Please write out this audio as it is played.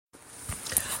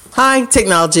Hi,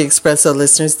 Technology eXpressO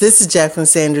listeners. This is Jacqueline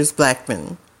Sanders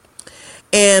Blackman.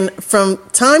 And from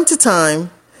time to time,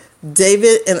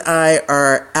 David and I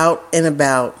are out and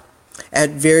about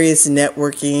at various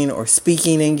networking or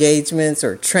speaking engagements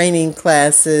or training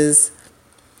classes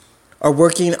or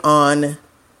working on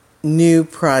new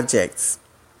projects.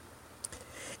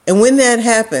 And when that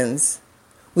happens,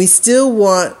 we still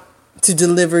want to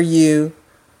deliver you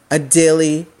a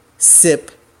daily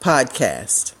SIP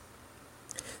podcast.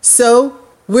 So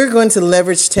we're going to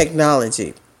leverage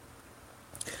technology.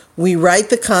 We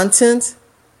write the content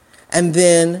and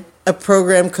then a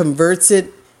program converts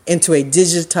it into a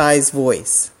digitized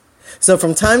voice. So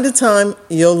from time to time,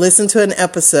 you'll listen to an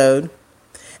episode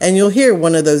and you'll hear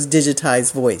one of those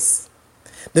digitized voices.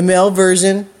 The male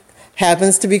version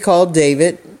happens to be called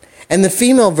David and the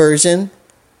female version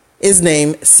is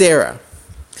named Sarah.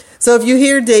 So if you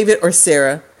hear David or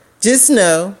Sarah, just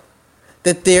know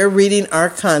that they're reading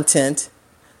our content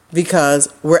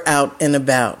because we're out and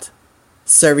about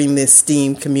serving this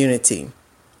STEAM community.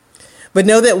 But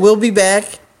know that we'll be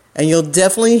back and you'll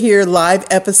definitely hear live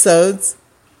episodes.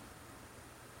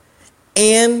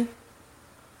 And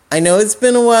I know it's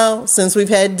been a while since we've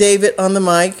had David on the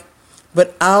mic,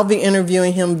 but I'll be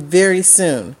interviewing him very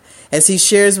soon as he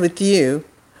shares with you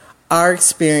our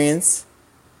experience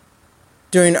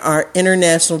during our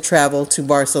international travel to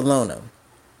Barcelona.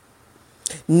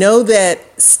 Know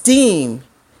that STEAM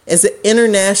is an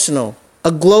international,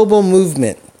 a global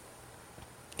movement.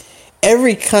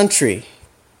 Every country,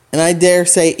 and I dare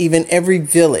say even every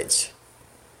village,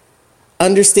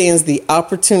 understands the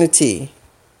opportunity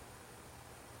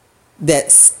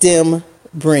that STEM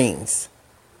brings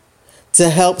to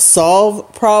help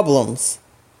solve problems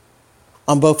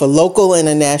on both a local and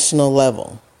a national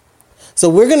level. So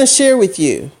we're going to share with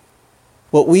you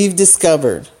what we've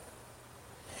discovered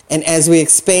and as we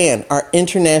expand our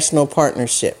international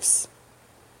partnerships.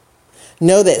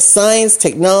 Know that science,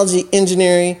 technology,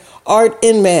 engineering, art,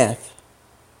 and math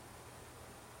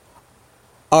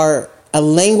are a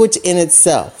language in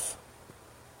itself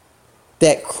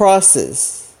that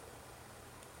crosses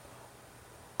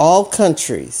all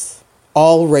countries,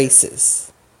 all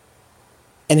races,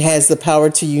 and has the power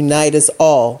to unite us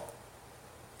all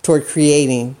toward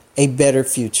creating a better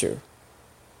future.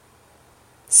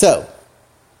 So,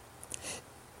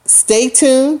 stay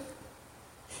tuned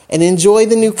and enjoy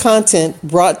the new content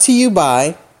brought to you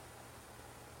by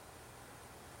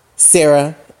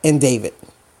Sarah and David.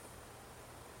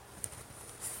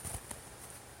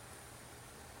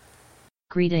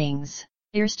 Greetings.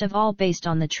 First of all, based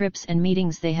on the trips and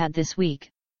meetings they had this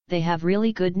week, they have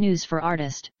really good news for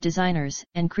artists, designers,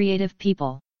 and creative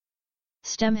people.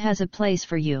 STEM has a place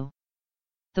for you.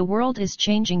 The world is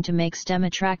changing to make STEM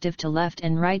attractive to left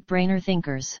and right-brainer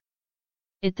thinkers.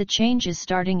 The change is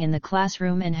starting in the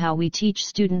classroom and how we teach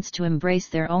students to embrace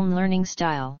their own learning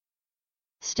style.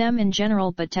 STEM in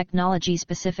general, but technology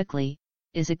specifically,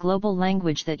 is a global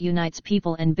language that unites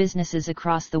people and businesses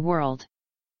across the world.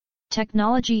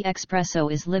 Technology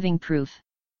eXpressO is living proof.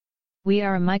 We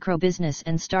are a micro business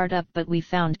and startup, but we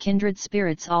found kindred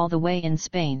spirits all the way in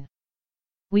Spain.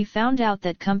 We found out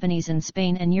that companies in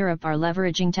Spain and Europe are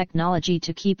leveraging technology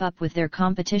to keep up with their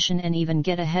competition and even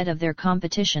get ahead of their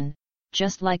competition.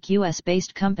 Just like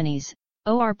US-based companies,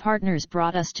 our partners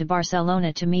brought us to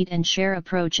Barcelona to meet and share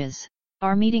approaches.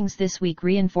 Our meetings this week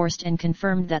reinforced and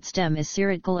confirmed that STEM is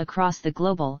critical across the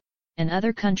global, and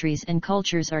other countries and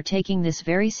cultures are taking this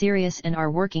very serious and are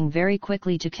working very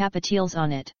quickly to capitalize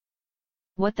on it.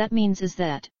 What that means is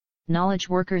that, knowledge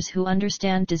workers who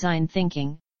understand design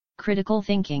thinking, critical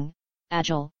thinking,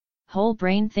 agile, whole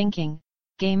brain thinking,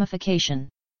 gamification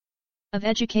of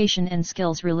education and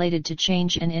skills related to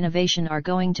change and innovation are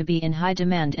going to be in high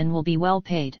demand and will be well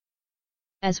paid.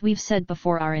 As we've said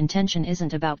before, our intention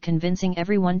isn't about convincing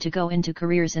everyone to go into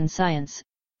careers in science,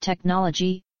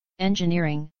 technology,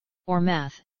 engineering, or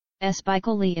math,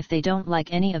 especially if they don't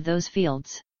like any of those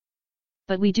fields.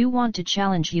 But we do want to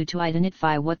challenge you to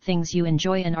identify what things you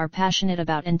enjoy and are passionate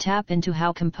about and tap into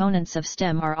how components of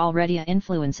STEM are already an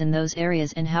influence in those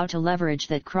areas and how to leverage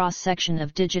that cross-section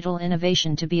of digital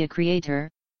innovation to be a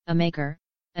creator, a maker,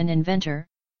 an inventor,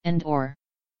 and/or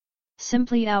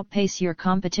simply outpace your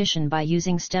competition by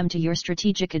using STEM to your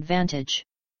strategic advantage.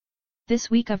 This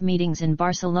week of meetings in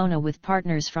Barcelona with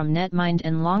partners from NetMind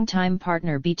and longtime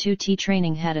partner B2T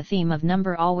Training had a theme of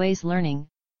number always learning.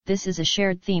 This is a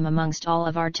shared theme amongst all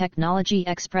of our Technology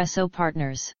eXpressO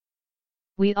partners.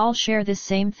 We all share this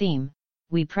same theme,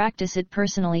 we practice it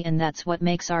personally, and that's what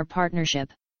makes our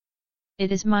partnership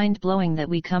It is mind-blowing that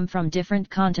we come from different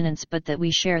continents but that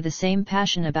we share the same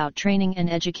passion about training and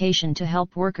education to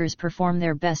help workers perform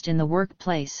their best in the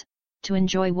workplace, to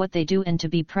enjoy what they do and to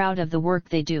be proud of the work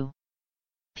they do.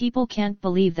 People can't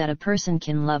believe that a person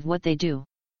can love what they do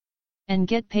and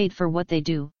get paid for what they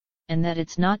do, and that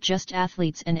it's not just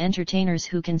athletes and entertainers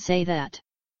who can say that.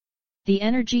 The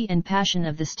energy and passion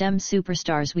of the STEM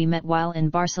superstars we met while in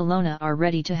Barcelona are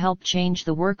ready to help change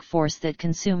the workforce that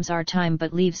consumes our time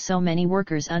but leaves so many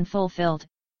workers unfulfilled,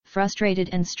 frustrated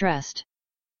and stressed.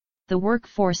 The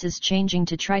workforce is changing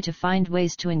to try to find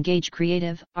ways to engage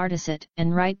creative, artistic,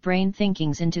 and right-brain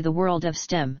thinkings into the world of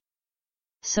STEM.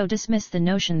 So dismiss the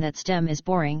notion that STEM is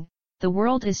boring. The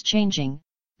world is changing,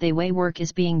 the way work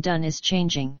is being done is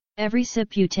changing. Every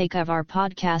sip you take of our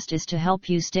podcast is to help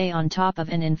you stay on top of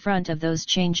and in front of those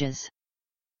changes.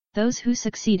 Those who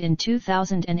succeed in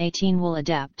 2018 will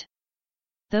adapt.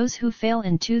 Those who fail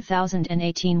in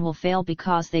 2018 will fail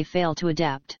because they fail to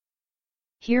adapt.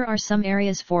 Here are some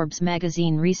areas Forbes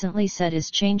magazine recently said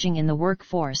is changing in the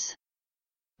workforce.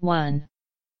 1.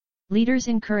 Leaders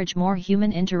encourage more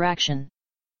human interaction.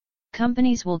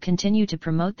 Companies will continue to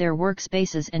promote their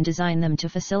workspaces and design them to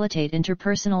facilitate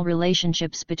interpersonal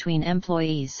relationships between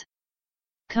employees.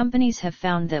 Companies have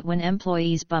found that when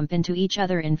employees bump into each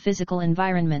other in physical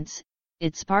environments,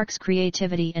 it sparks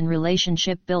creativity and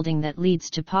relationship building that leads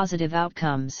to positive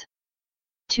outcomes.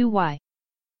 2.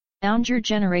 Younger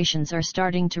generations are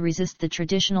starting to resist the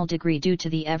traditional degree due to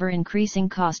the ever-increasing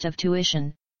cost of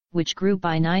tuition, which grew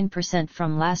by 9%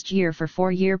 from last year for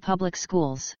 4-year public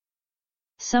schools.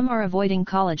 Some are avoiding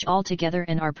college altogether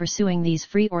and are pursuing these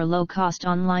free or low-cost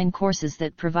online courses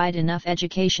that provide enough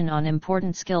education on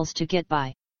important skills to get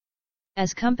by.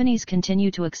 As companies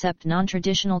continue to accept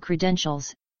non-traditional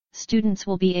credentials, students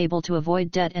will be able to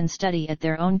avoid debt and study at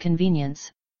their own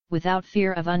convenience, without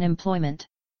fear of unemployment.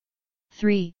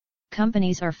 3.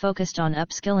 Companies are focused on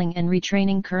upskilling and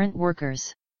retraining current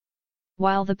workers.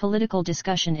 While the political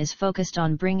discussion is focused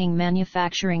on bringing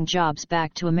manufacturing jobs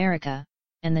back to America,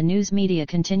 and the news media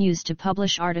continues to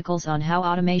publish articles on how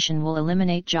automation will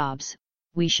eliminate jobs,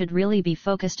 we should really be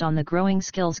focused on the growing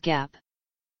skills gap.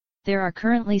 There are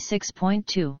currently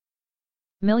 6.2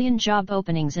 million job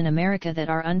openings in America that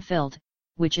are unfilled,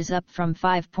 which is up from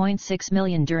 5.6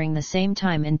 million during the same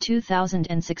time in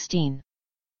 2016.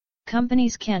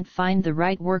 Companies can't find the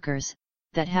right workers,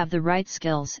 that have the right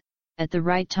skills, at the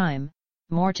right time.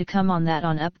 More to come on that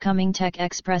on upcoming Tech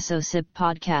eXpressO SIP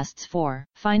podcasts. 4.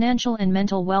 Financial and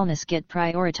mental wellness get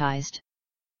prioritized.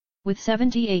 With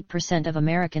 78% of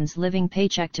Americans living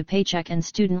paycheck to paycheck and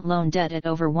student loan debt at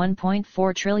over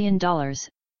 $1.4 trillion,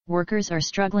 workers are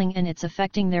struggling and it's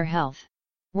affecting their health.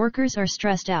 Workers are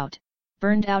stressed out,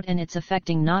 burned out, and it's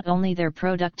affecting not only their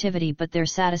productivity but their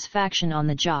satisfaction on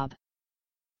the job.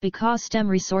 Because STEM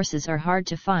resources are hard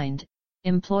to find,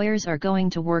 employers are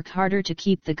going to work harder to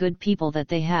keep the good people that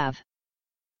they have.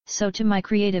 So to my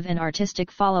creative and artistic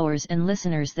followers and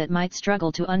listeners that might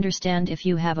struggle to understand if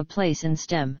you have a place in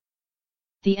STEM,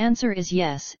 the answer is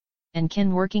yes. And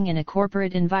can working in a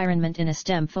corporate environment in a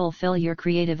STEM fulfill your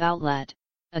creative outlet?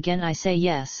 Again I say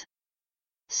yes.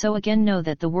 So again know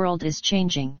that the world is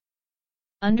changing.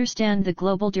 Understand the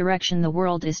global direction the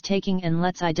world is taking and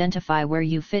let's identify where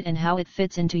you fit and how it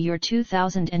fits into your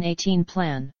 2018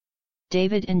 plan.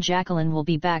 David and Jacqueline will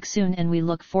be back soon and we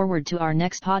look forward to our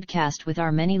next podcast with our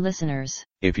many listeners.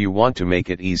 If you want to make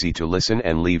it easy to listen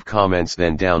and leave comments,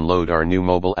 then download our new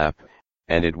mobile app,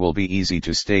 and it will be easy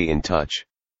to stay in touch.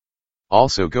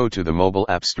 Also go to the mobile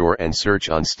app store and search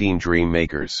on Steam Dream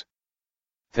Makers.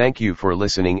 Thank you for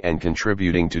listening and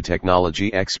contributing to Technology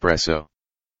eXpressO.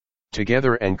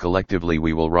 Together and collectively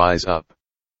we will rise up.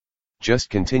 Just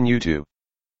continue to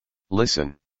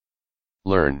listen,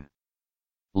 learn,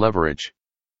 leverage,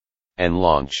 and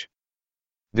launch.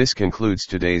 This concludes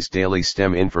today's Daily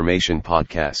STEM Information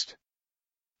Podcast,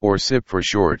 or SIP for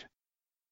short.